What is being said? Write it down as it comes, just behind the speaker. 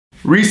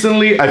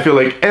Recently, I feel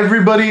like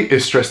everybody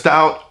is stressed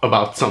out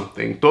about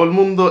something. Todo el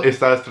mundo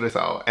está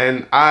estresado.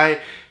 And I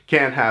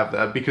can't have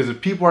that, because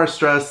if people are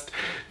stressed,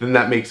 then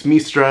that makes me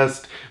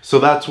stressed. So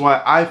that's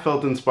why I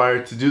felt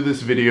inspired to do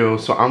this video.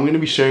 So I'm going to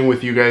be sharing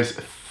with you guys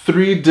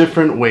 3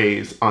 different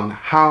ways on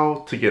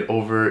how to get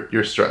over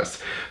your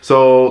stress.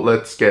 So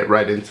let's get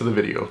right into the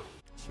video.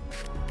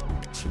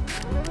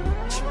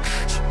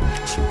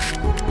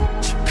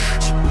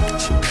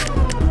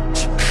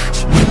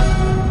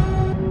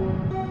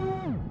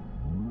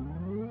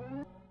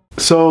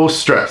 So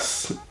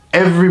stress.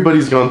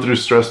 Everybody's gone through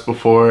stress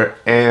before,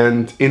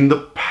 and in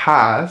the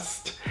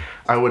past,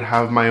 I would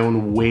have my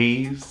own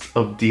ways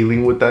of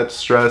dealing with that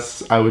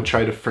stress. I would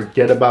try to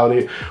forget about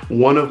it.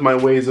 One of my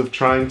ways of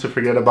trying to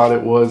forget about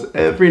it was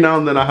every now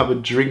and then I have a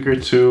drink or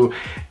two,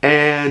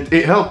 and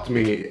it helped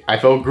me. I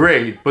felt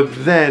great. But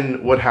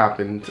then what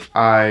happened?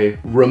 I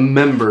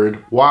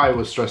remembered why I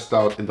was stressed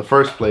out in the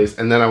first place,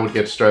 and then I would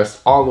get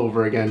stressed all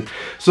over again.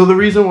 So the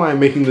reason why I'm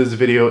making this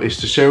video is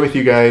to share with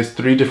you guys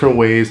 3 different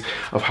ways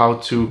of how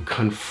to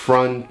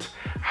confront,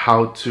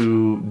 how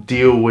to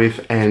deal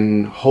with,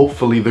 and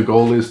hopefully the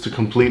goal is to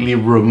completely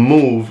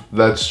remove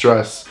that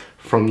stress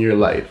from your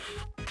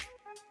life.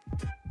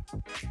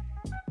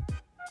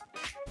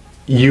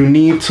 You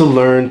need to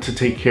learn to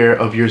take care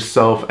of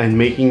yourself, and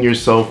making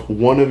yourself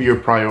one of your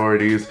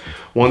priorities.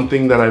 One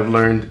thing that I've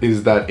learned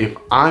is that if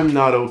I'm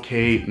not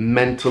okay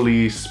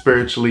mentally,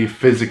 spiritually,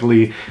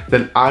 physically,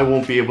 then I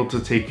won't be able to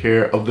take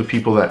care of the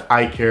people that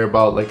I care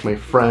about, like my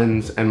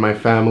friends and my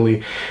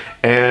family.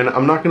 And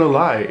I'm not gonna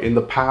lie, in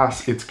the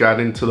past, it's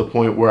gotten to the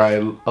point where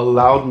I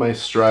allowed my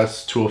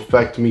stress to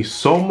affect me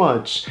so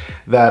much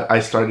that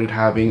I started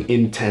having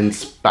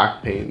intense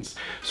back pains.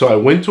 So I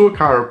went to a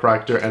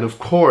chiropractor, and of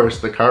course,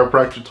 the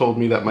chiropractor told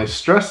me that my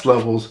stress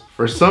levels,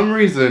 for some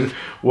reason,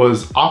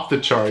 was off the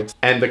charts.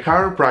 And the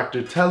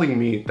chiropractor telling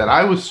me that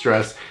I was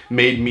stressed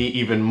made me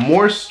even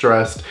more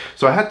stressed.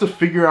 So I had to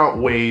figure out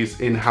ways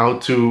in how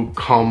to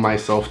calm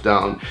myself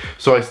down.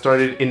 So I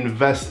started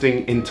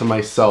investing into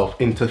myself,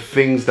 into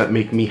things that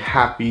make me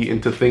happy,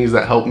 into things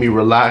that help me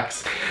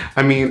relax.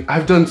 I mean,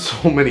 I've done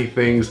so many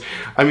things.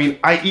 I mean,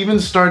 I even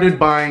started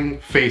buying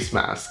face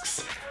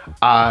masks.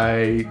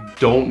 I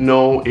don't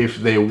know if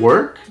they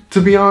work,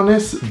 to be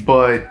honest,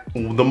 but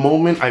the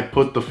moment I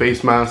put the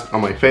face mask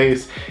on my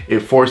face, it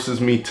forces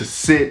me to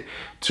sit,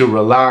 to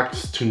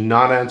relax, to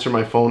not answer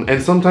my phone.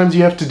 And sometimes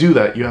you have to do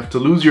that. You have to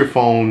lose your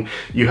phone,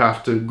 you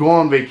have to go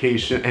on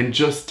vacation and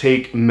just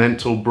take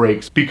mental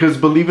breaks. Because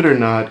believe it or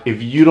not,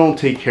 if you don't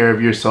take care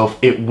of yourself,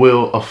 it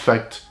will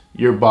affect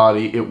your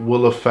body. It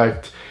will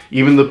affect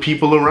even the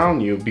people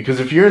around you, because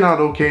if you're not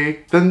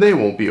okay, then they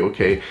won't be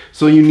okay.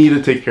 So you need to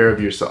take care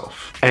of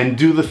yourself and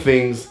do the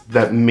things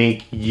that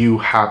make you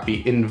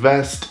happy.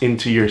 Invest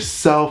into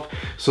yourself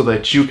so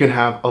that you can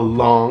have a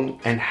long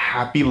and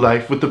happy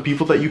life with the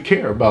people that you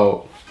care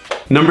about.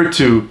 Number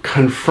 2,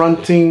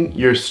 confronting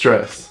your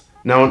stress.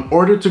 Now, in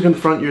order to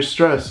confront your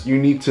stress, you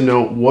need to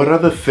know what are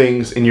the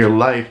things in your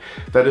life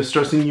that is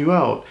stressing you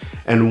out.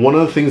 And one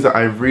of the things that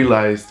I've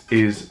realized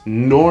is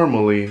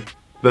normally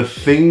the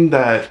thing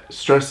that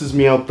stresses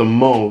me out the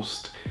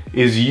most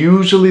is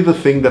usually the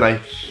thing that I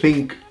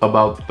think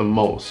about the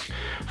most.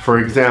 For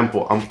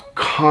example, I'm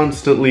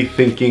constantly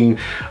thinking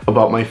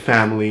about my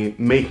family,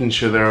 making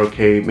sure they're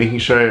okay, making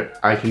sure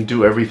I can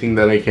do everything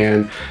that I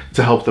can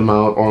to help them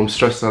out, or I'm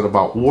stressed out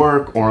about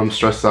work, or I'm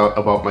stressed out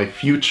about my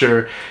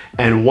future.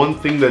 And one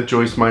thing that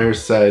Joyce Meyer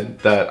said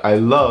that I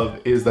love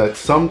is that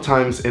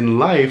sometimes in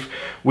life,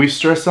 we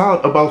stress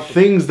out about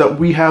things that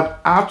we have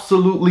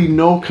absolutely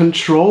no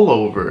control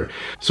over.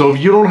 So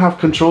if you don't have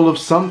control of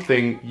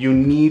something, you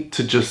need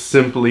to just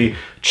simply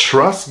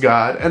trust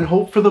God and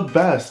hope for the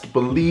best.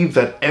 Believe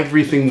that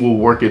everything will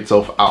work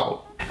itself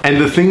out.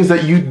 And the things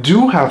that you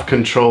do have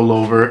control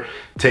over,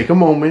 take a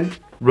moment,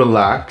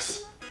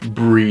 relax,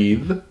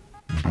 breathe,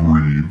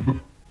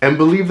 and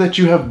believe that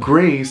you have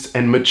grace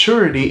and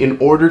maturity in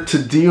order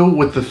to deal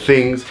with the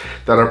things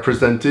that are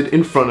presented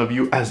in front of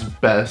you as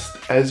best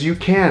as you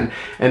can,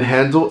 and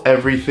handle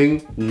everything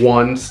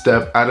one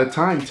step at a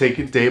time. Take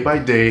it day by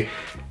day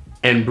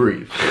and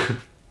breathe.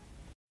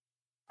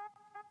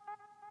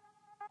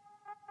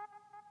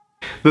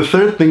 The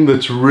third thing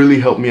that's really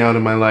helped me out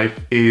in my life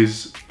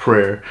is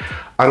prayer.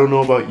 I don't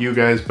know about you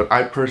guys, but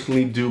I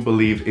personally do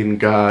believe in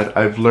God.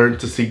 I've learned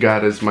to see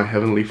God as my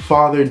Heavenly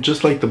Father,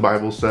 just like the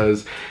Bible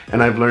says.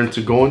 And I've learned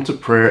to go into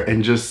prayer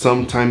and just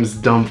sometimes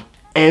dump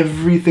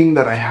everything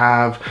that I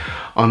have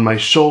on my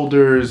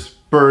shoulders,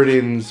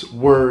 burdens,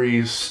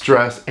 worries,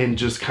 stress, and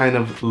just kind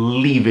of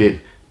leave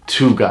it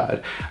to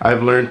God.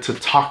 I've learned to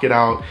talk it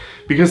out,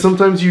 because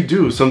sometimes you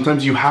do.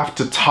 Sometimes you have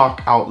to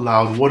talk out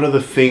loud. What are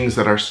the things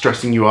that are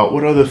stressing you out?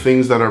 What are the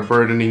things that are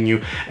burdening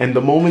you? And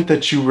the moment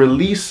that you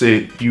release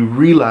it, you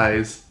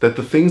realize that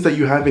the things that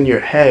you have in your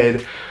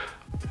head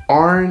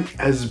aren't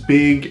as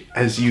big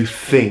as you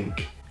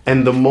think.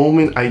 And the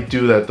moment I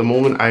do that, the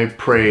moment I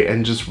pray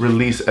and just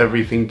release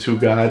everything to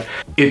God,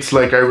 it's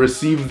like I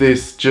receive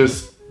this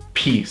just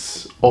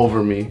peace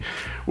over me,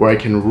 where I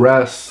can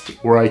rest,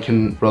 where I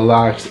can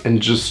relax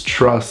and just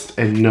trust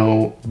and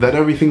know that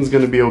everything's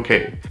gonna be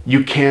okay.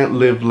 You can't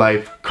live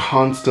life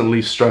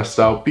constantly stressed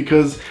out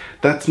because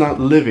that's not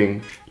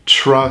living.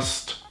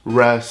 Trust,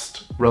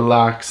 rest,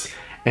 relax,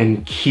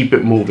 and keep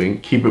it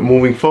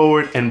moving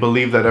forward, and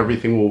believe that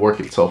everything will work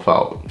itself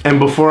out. And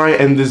before I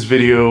end this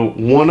video,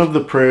 one of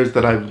the prayers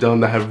that I've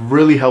done that have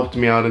really helped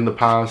me out in the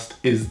past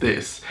is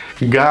this: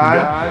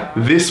 God,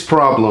 this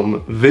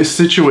problem, this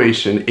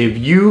situation, if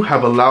you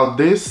have allowed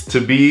this to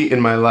be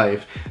in my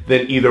life,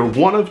 then either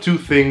one of two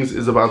things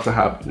is about to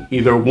happen.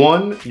 Either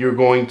one, you're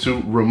going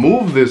to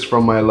remove this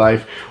from my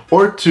life,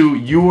 or two,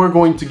 you are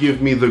going to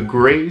give me the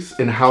grace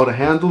in how to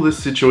handle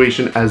this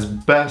situation as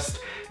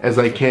best as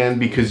I can,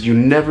 because you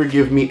never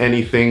give me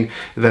anything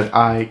that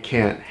I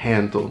can't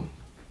handle.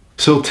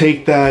 So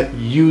take that,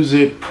 use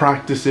it,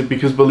 practice it,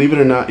 because believe it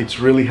or not, it's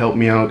really helped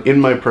me out in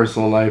my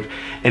personal life.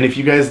 And if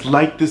you guys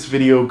like this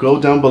video,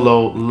 go down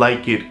below,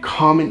 like it,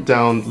 comment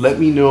down, let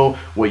me know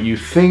what you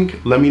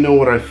think. Let me know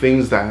what are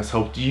things that has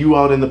helped you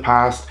out in the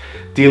past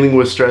dealing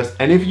with stress.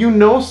 And if you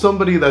know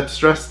somebody that's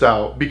stressed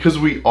out, because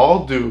we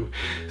all do,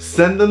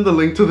 send them the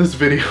link to this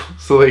video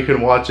so they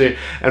can watch it.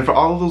 And for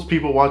all of those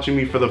people watching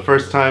me for the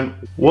first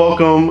time,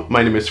 welcome.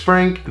 My name is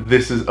Frank.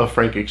 This is A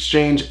Frank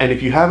Exchange. And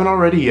if you haven't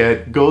already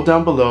yet, go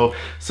down below,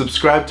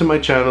 subscribe to my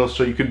channel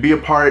so you could be a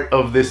part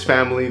of this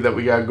family that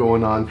we got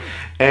going on.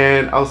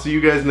 And I'll see you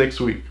guys next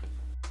week.